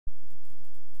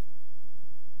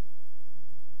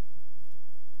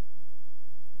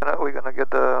we're gonna get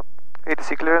the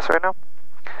ATC clearance right now.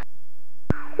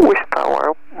 West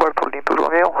Tower, Bartolini to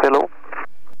Romeo, hello.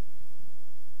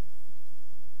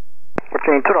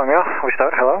 Bartolini to Romeo, West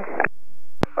Tower, hello.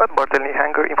 At Bartolini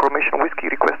Hangar, information whiskey,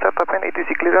 request startup and ATC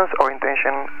clearance, our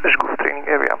intention, Zguf training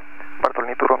area.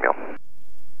 Bartolini to Romeo.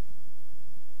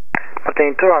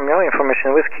 Bartolini to Romeo,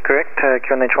 information whiskey, correct,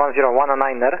 QNH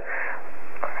 1019er.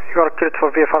 You are cleared for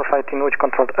VFR flight in which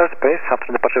controlled airspace after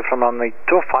departure from runway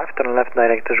 25, turn left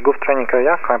direct to Zguf training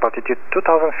area, climb altitude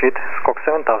 2000 feet, squawk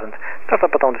 7000. Start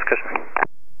up at own discretion.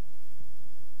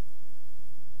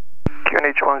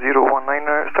 QNH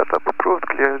 1019er, startup approved,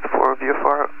 cleared for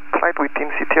VFR flight within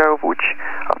CTR of which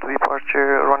after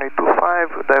departure runway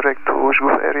 25, direct to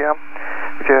Zguf area,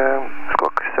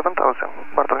 squawk 7000.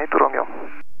 Bartolini to Romeo.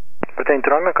 Bartolini to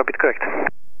Romeo, copied correct.